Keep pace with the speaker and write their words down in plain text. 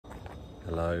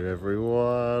Hello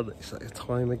everyone, it's that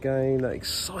time again, that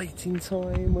exciting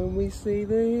time when we see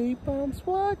the heat pumps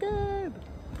working.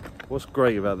 What's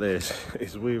great about this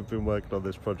is we've been working on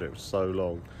this project for so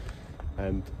long,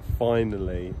 and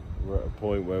finally we're at a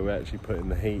point where we're actually putting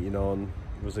the heating on.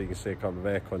 Obviously you can see a couple of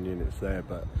aircon units there,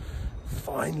 but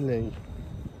finally,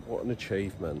 what an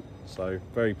achievement. So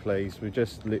very pleased. We've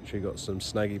just literally got some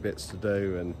snaggy bits to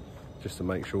do, and just to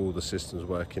make sure all the systems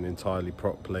working entirely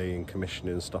properly and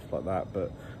commissioning and stuff like that,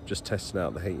 but just testing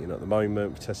out the heating at the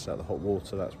moment. We've tested out the hot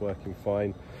water, that's working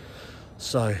fine.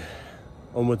 So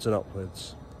onwards and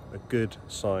upwards, a good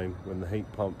sign when the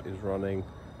heat pump is running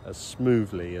as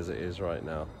smoothly as it is right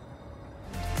now.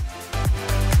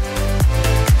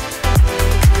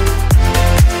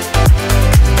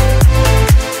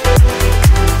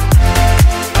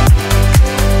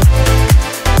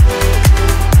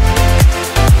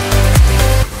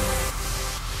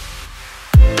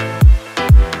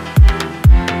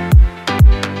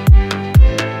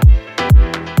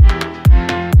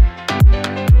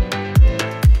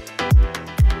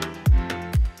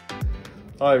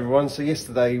 Hi everyone, so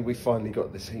yesterday we finally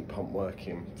got this heat pump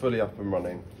working, fully up and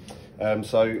running.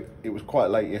 So it was quite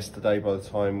late yesterday by the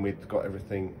time we'd got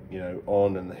everything,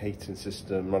 on and the heating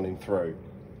system running through.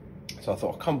 So I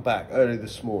thought I'll come back early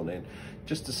this morning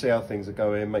just to see how things are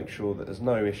going, make sure that there's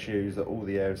no issues, that all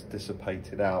the air is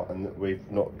dissipated out and that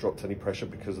we've not dropped any pressure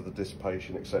because of the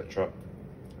dissipation, etc.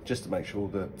 Just to make sure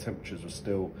the temperatures were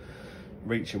still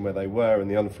reaching where they were and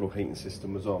the underfloor heating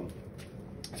system was on.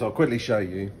 So I'll quickly show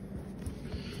you.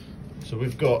 So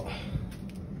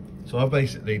I've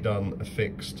basically done a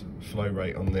fixed flow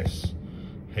rate on this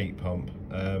heat pump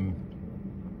and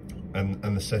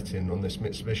the setting on this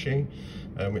Mitsubishi,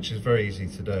 which is very easy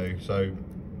to do. So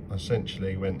I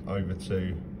essentially went over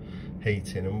to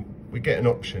heating, and we get an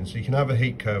option. So you can have a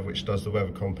heat curve which does the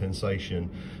weather compensation,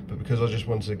 but because I just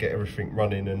wanted to get everything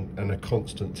running and a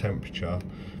constant temperature,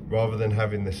 rather than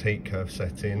having this heat curve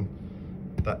setting,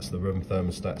 that's the room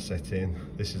thermostat setting.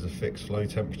 This is a fixed flow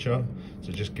temperature, so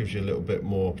it just gives you a little bit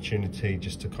more opportunity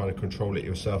just to kind of control it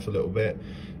yourself a little bit.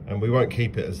 And we won't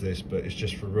keep it as this, but it's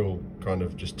just for real kind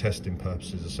of just testing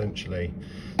purposes essentially.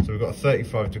 So we've got a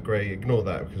 35 degree, ignore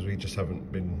that because we just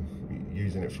haven't been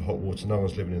using it for hot water. No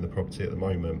one's living in the property at the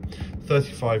moment.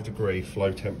 35 degree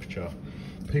flow temperature.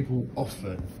 People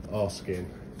often asking,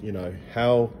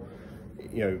 how,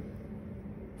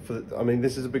 I mean,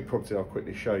 this is a big property. I'll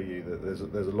quickly show you that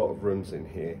there's a lot of rooms in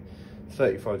here.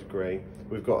 35 degree.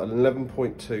 We've got an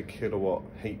 11.2 kilowatt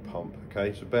heat pump.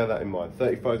 Okay, so bear that in mind.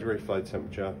 35 degree flow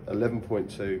temperature,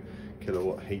 11.2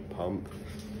 kilowatt heat pump,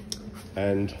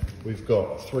 and we've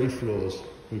got 3 floors.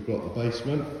 We've got the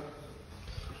basement.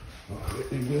 I'll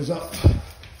quickly whiz up,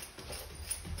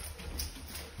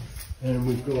 and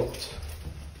we've got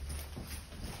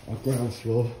our ground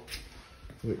floor,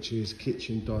 which is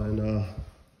kitchen, diner.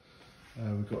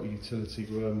 We've got a utility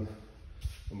room,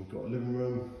 and we've got a living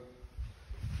room,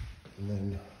 and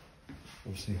then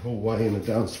obviously hallway and a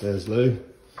downstairs loo,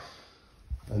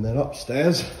 and then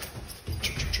upstairs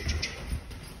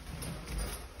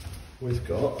we've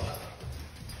got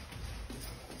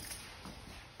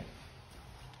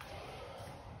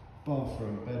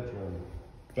bathroom,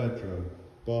 bedroom,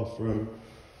 bathroom,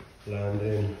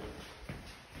 landing,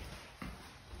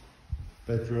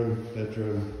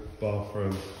 bedroom,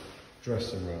 bathroom,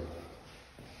 dressing room.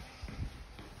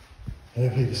 And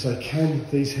then people say, can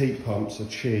these heat pumps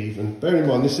achieve, and bear in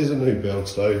mind this is a new build,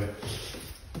 so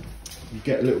you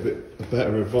get a little bit a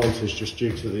better advantage just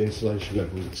due to the insulation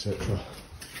levels, etc.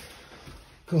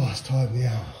 God, it's tired me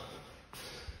out.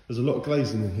 There's a lot of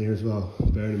glazing in here as well,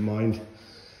 bearing in mind,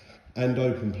 and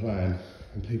open plan.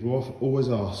 And people always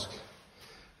ask,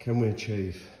 can we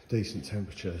achieve decent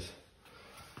temperatures?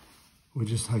 We'll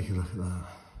just take a look at that.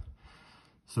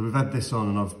 So we've had this on,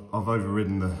 and I've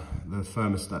overridden the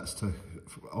thermostats to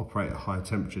operate at higher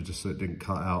temperature just so it didn't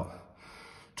cut out.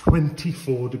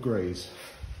 24 degrees.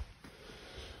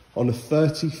 On a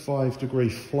 35 degree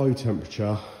flow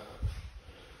temperature,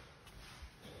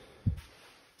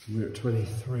 we're at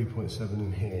 23.7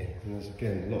 in here. And there's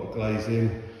again a lot of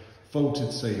glazing,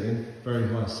 vaulted ceiling, very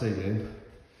high ceiling.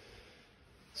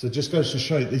 So it just goes to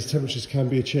show these temperatures can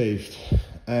be achieved,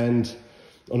 and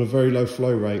on a very low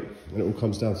flow rate, and it all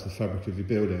comes down to the fabric of your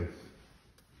building.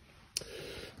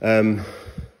 And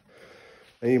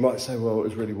you might say, well, it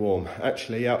was really warm.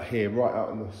 Actually, out here, right out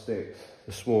on the sticks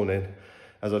this morning,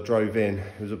 as I drove in,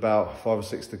 it was about 5 or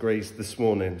 6 degrees this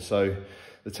morning. So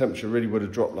the temperature really would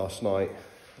have dropped last night.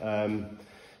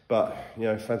 But,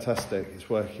 fantastic. It's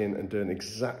working and doing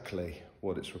exactly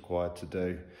what it's required to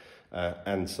do,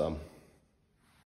 and some.